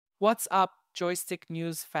What's up, Joystick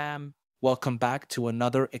News fam? Welcome back to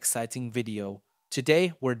another exciting video.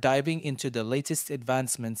 Today, we're diving into the latest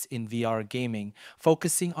advancements in VR gaming,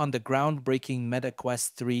 focusing on the groundbreaking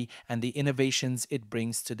MetaQuest 3 and the innovations it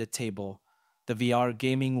brings to the table. The VR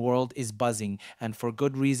gaming world is buzzing, and for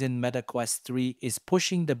good reason. MetaQuest 3 is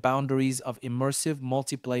pushing the boundaries of immersive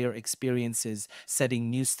multiplayer experiences,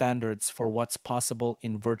 setting new standards for what's possible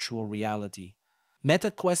in virtual reality.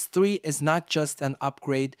 MetaQuest 3 is not just an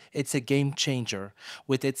upgrade, it's a game changer.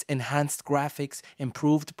 With its enhanced graphics,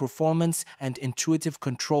 improved performance, and intuitive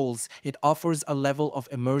controls, it offers a level of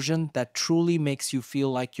immersion that truly makes you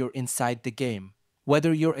feel like you're inside the game.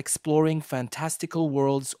 Whether you're exploring fantastical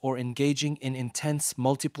worlds or engaging in intense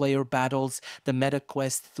multiplayer battles, the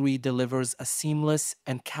MetaQuest 3 delivers a seamless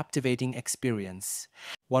and captivating experience.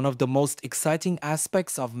 One of the most exciting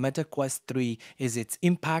aspects of MetaQuest 3 is its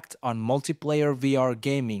impact on multiplayer VR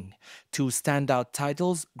gaming. Two standout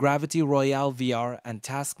titles, Gravity Royale VR and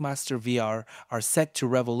Taskmaster VR, are set to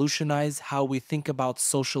revolutionize how we think about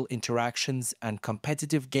social interactions and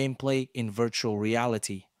competitive gameplay in virtual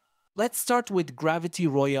reality. Let's start with Gravity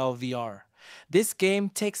Royale VR. This game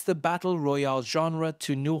takes the Battle Royale genre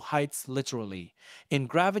to new heights literally. In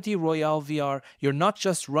Gravity Royale VR, you're not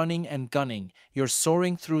just running and gunning, you're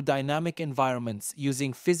soaring through dynamic environments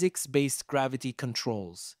using physics-based gravity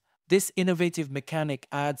controls. This innovative mechanic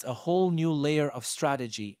adds a whole new layer of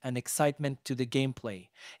strategy and excitement to the gameplay.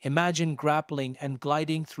 Imagine grappling and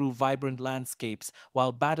gliding through vibrant landscapes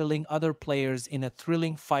while battling other players in a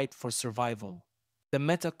thrilling fight for survival. The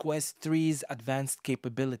MetaQuest 3's advanced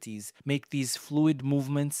capabilities make these fluid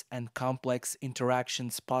movements and complex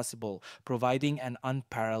interactions possible, providing an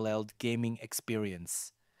unparalleled gaming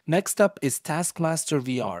experience. Next up is Taskmaster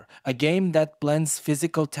VR, a game that blends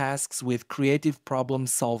physical tasks with creative problem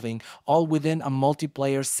solving, all within a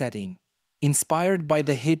multiplayer setting. Inspired by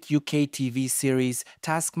the hit UK TV series,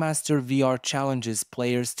 Taskmaster VR challenges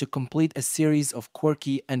players to complete a series of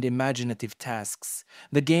quirky and imaginative tasks.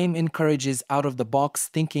 The game encourages out-of-the-box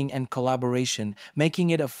thinking and collaboration, making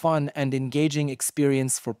it a fun and engaging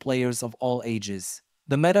experience for players of all ages.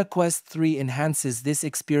 The MetaQuest 3 enhances this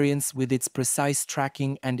experience with its precise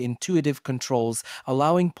tracking and intuitive controls,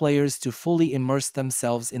 allowing players to fully immerse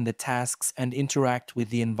themselves in the tasks and interact with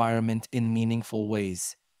the environment in meaningful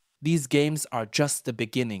ways. These games are just the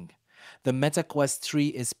beginning. The MetaQuest 3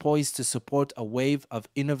 is poised to support a wave of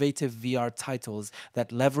innovative VR titles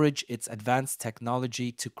that leverage its advanced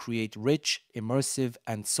technology to create rich, immersive,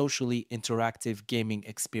 and socially interactive gaming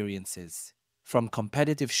experiences. From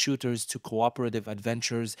competitive shooters to cooperative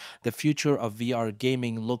adventures, the future of VR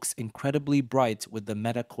gaming looks incredibly bright with the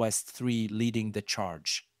MetaQuest 3 leading the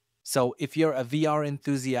charge. So, if you're a VR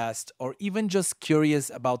enthusiast or even just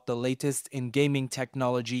curious about the latest in gaming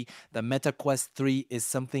technology, the MetaQuest 3 is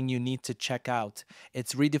something you need to check out.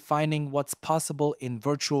 It's redefining what's possible in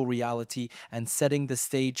virtual reality and setting the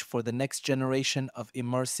stage for the next generation of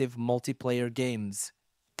immersive multiplayer games.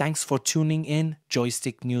 Thanks for tuning in,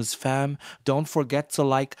 Joystick News fam. Don't forget to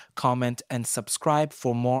like, comment, and subscribe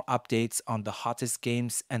for more updates on the hottest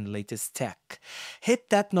games and latest tech. Hit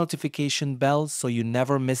that notification bell so you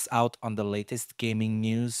never miss out on the latest gaming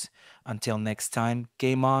news. Until next time,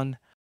 game on.